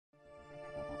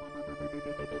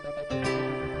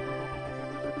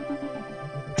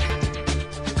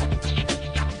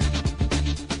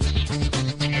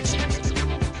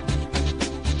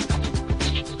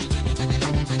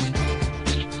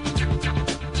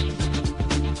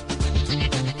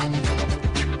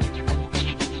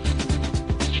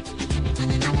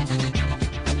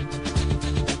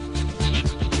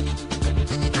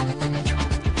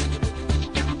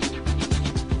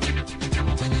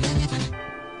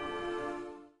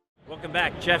Welcome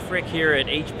back. Jeff Frick here at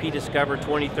HP Discover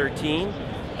 2013.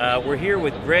 We're here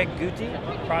with Greg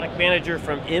Gootee, product manager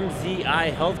from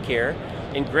MZI Healthcare.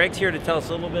 And Greg's here to tell us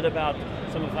a little bit about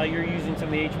some of how you're using some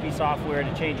of the HP software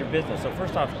to change your business. So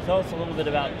first off, tell us a little bit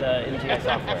about MZI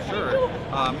software. Sure.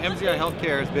 MZI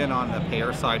Healthcare has been on the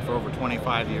payer side for over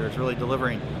 25 years, really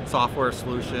delivering software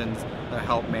solutions that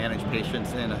help manage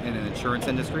patients in an insurance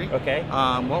industry. Okay.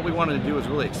 What we wanted to do is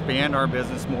really expand our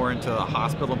business more into the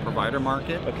hospital and provider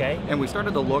market. Okay. And we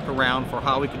started to look around for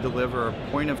how we could deliver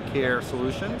point-of-care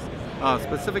solutions,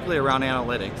 specifically around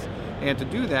analytics. And to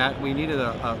do that, we needed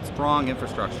a strong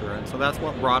infrastructure, and so that's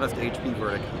what brought us to HP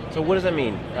Vertica. So what does that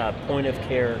mean, point of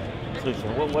care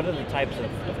solution? What are the types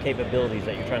of capabilities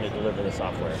that you're trying to deliver in the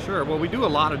software? Sure, well we do a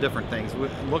lot of different things.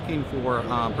 We're looking for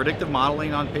predictive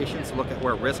modeling on patients, look at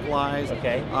where risk lies.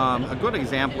 Okay. A good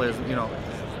example is,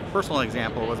 personal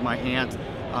example was my aunt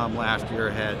last year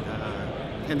had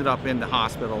ended up in the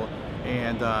hospital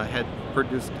and had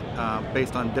produced,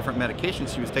 based on different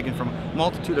medications she was taking from a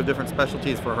multitude of different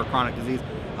specialties for her chronic disease,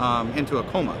 into a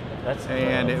coma.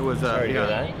 It was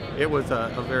it was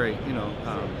a very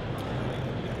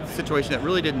situation that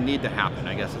really didn't need to happen,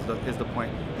 I guess is the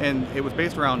point. And it was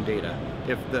based around data.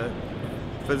 If the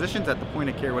physicians at the point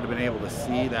of care would have been able to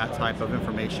see that type of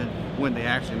information when they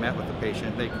actually met with the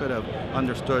patient, they could have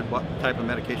understood what type of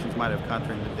medications might have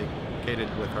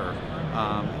contraindicated with her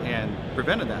and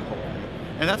prevented that whole thing.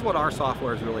 And that's what our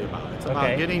software is really about. It's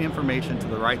about getting information to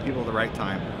the right people at the right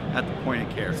time at the point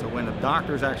of care. So when the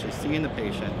doctor is actually seeing the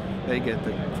patient, they get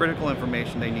the critical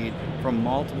information they need from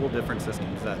multiple different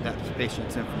systems that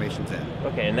patient's information's in.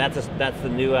 Okay, and that's the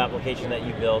new application that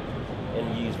you built,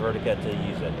 and you use Vertica to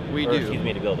use it? Excuse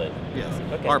me, to build it? Yes.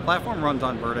 Okay. Our platform runs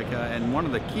on Vertica, and one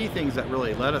of the key things that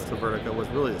really led us to Vertica was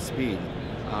really the speed.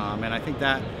 And I think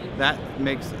that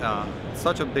makes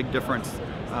such a big difference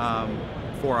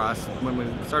for us when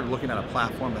we started looking at a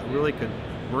platform that really could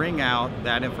bring out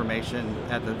that information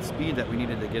at the speed that we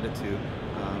needed to get it to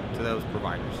those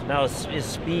providers. Now, is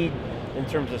speed, in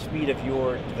terms of speed of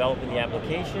your developing the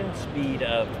application, speed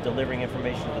of delivering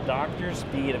information to the doctor,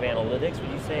 speed of analytics, would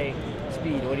you say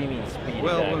speed? What do you mean speed?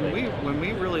 Well, exactly? when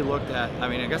we really looked at,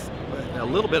 I guess a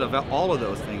little bit of all of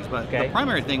those things, but the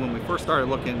primary thing when we first started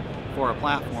looking for a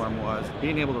platform was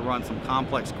being able to run some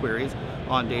complex queries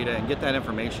on data and get that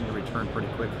information to return pretty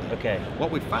quickly. Okay.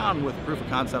 What we found with proof of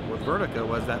concept with Vertica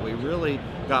was that we really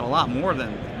got a lot more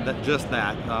than just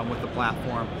that with the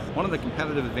platform. One of the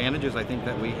competitive advantages I think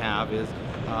that we have is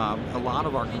a lot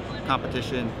of our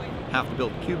competition have to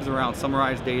build cubes around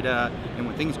summarized data, and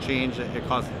when things change, it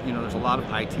causes, there's a lot of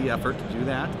IT effort to do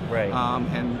that. Right.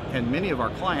 And many of our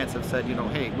clients have said,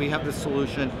 hey, we have this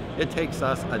solution. It takes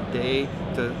us a day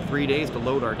to 3 days to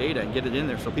load our data and get it in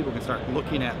there so people can start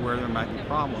looking at where there might be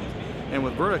problems. And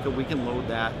with Vertica, we can load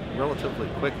that relatively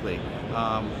quickly.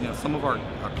 Some of our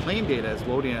claim data is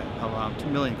loading at around 2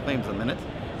 million claims a minute.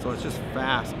 So it's just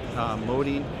fast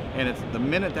loading, and it's the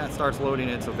minute that starts loading,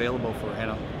 it's available for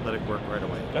analytic work right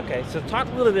away. Okay, so talk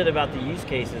a little bit about the use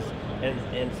cases, and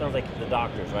it sounds like the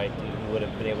doctors, right, who would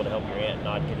have been able to help your aunt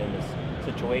not get in this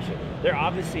situation. They're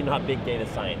obviously not big data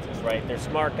scientists, right? They're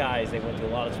smart guys, they went to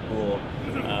a lot of school,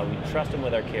 we trust them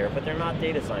with our care, but they're not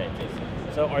data scientists.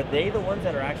 So are they the ones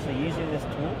that are actually using this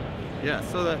tool? Yeah,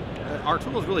 so our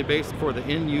tool is really based for the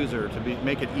end user to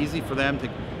make it easy for them to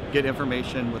get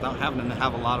information without having to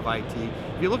have a lot of IT.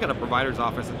 If you look at a provider's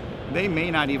office, they may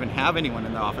not even have anyone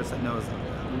in the office that knows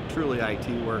truly IT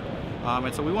work.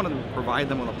 And so we wanted to provide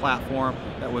them with a platform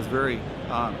that was very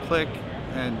click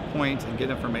and point and get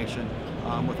information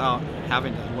without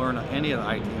having to learn any of the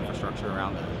IT infrastructure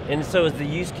around that. And so is the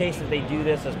use case that they do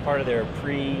this as part of their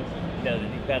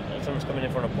you've got someone's coming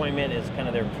in for an appointment, is kind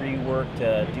of their pre-work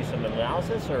to do some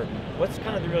analysis, or what's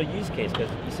kind of the real use case?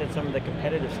 Because you said some of the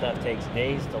competitive stuff takes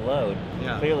days to load.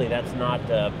 Yeah. Clearly that's not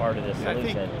part of this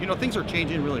solution. I think, things are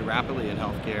changing really rapidly in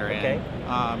healthcare,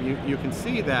 and you can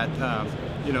see that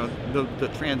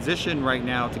the transition right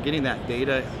now to getting that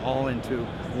data all into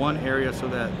one area so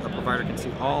that a provider can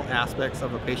see all aspects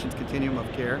of a patient's continuum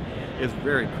of care is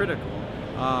very critical.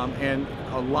 And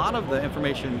a lot of the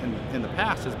information in the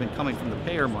past has been coming from the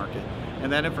payer market,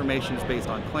 and that information is based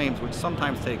on claims, which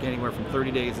sometimes take anywhere from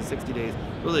 30 days to 60 days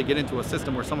really to get into a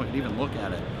system where someone can even look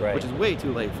at it, which is way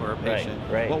too late for a patient.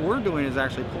 What we're doing is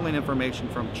actually pulling information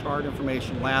from chart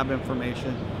information, lab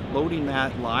information, loading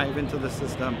that live into the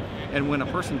system, and when a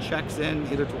person checks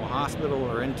in either to a hospital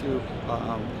or into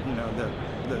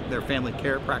their family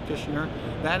care practitioner,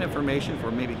 that information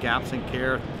for maybe gaps in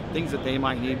care, things that they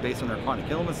might need based on their chronic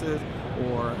illnesses,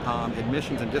 or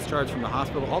admissions and discharge from the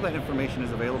hospital, all that information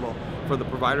is available for the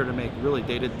provider to make really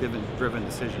data-driven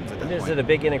decisions at that point. Is it a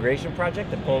big integration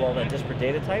project to pull all that disparate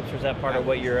data types, or is that part of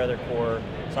what your other core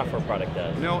software product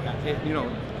does?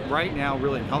 Right now,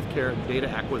 really in healthcare, data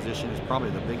acquisition is probably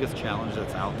the biggest challenge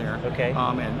that's out there. Okay.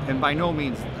 And by no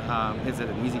means is it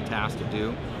an easy task to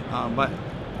do, but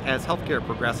as healthcare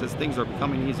progresses, things are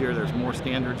becoming easier. There's more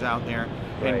standards out there,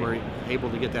 and we're able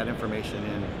to get that information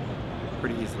in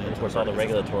pretty easily. And of course, all the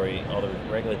regulatory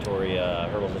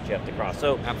hurdles that you have to cross.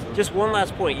 So, absolutely. Just one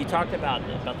last point. You talked about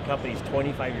the company's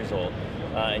 25 years old,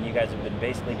 and you guys have been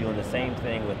basically doing the same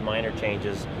thing with minor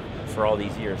changes for all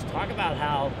these years. Talk about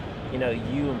how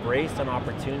you embraced an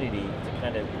opportunity to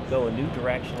kind of go a new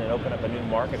direction and open up a new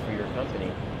market for your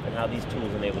company, and how these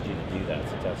tools enabled you to do that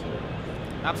successfully.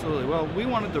 Absolutely. Well, we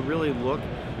wanted to really look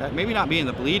at maybe not be in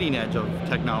the bleeding edge of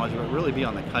technology, but really be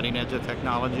on the cutting edge of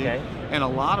technology. Okay. And a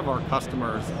lot of our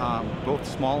customers, both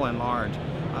small and large,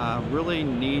 really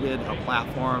needed a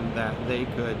platform that they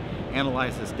could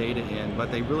analyze this data in,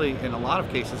 but they really, in a lot of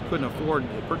cases, couldn't afford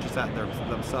to purchase that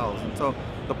themselves. And so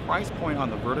the price point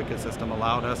on the Vertica system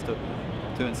allowed us to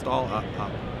install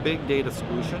a big data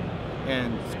solution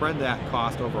and spread that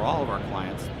cost over all of our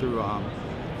clients through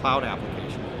cloud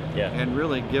application. Yeah. And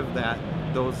really give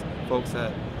those folks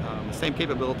that the same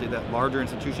capability that larger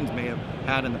institutions may have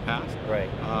had in the past. Right.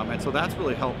 And so that's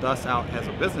really helped us out as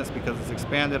a business, because it's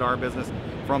expanded our business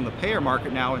from the payer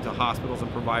market now into hospitals and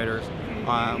providers.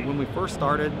 When we first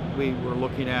started, we were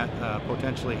looking at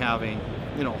potentially having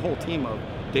a whole team of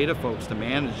data folks to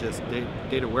manage this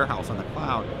data warehouse on the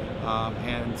cloud.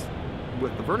 And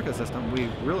with the Vertica system, we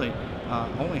really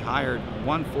only hired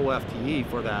one full FTE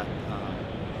for that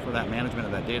management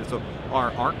of that data. So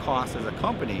our costs as a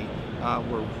company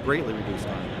were greatly reduced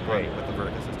with the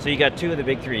Vertica system. So you got two of the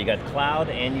big three. You got cloud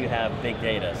and you have big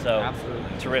data. So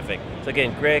absolutely. Terrific. So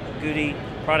again, Greg Gootee,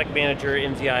 product manager,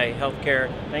 MZI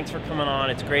Healthcare. Thanks for coming on.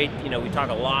 It's great. We talk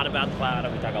a lot about cloud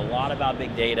and we talk a lot about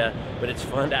big data, but it's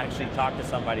fun to actually talk to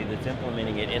somebody that's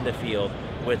implementing it in the field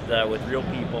with real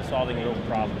people, solving real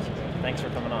problems. Thanks for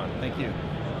coming on. Thank you.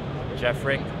 Jeff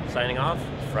Frick signing off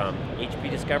from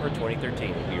HP Discover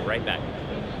 2013. We'll be right back.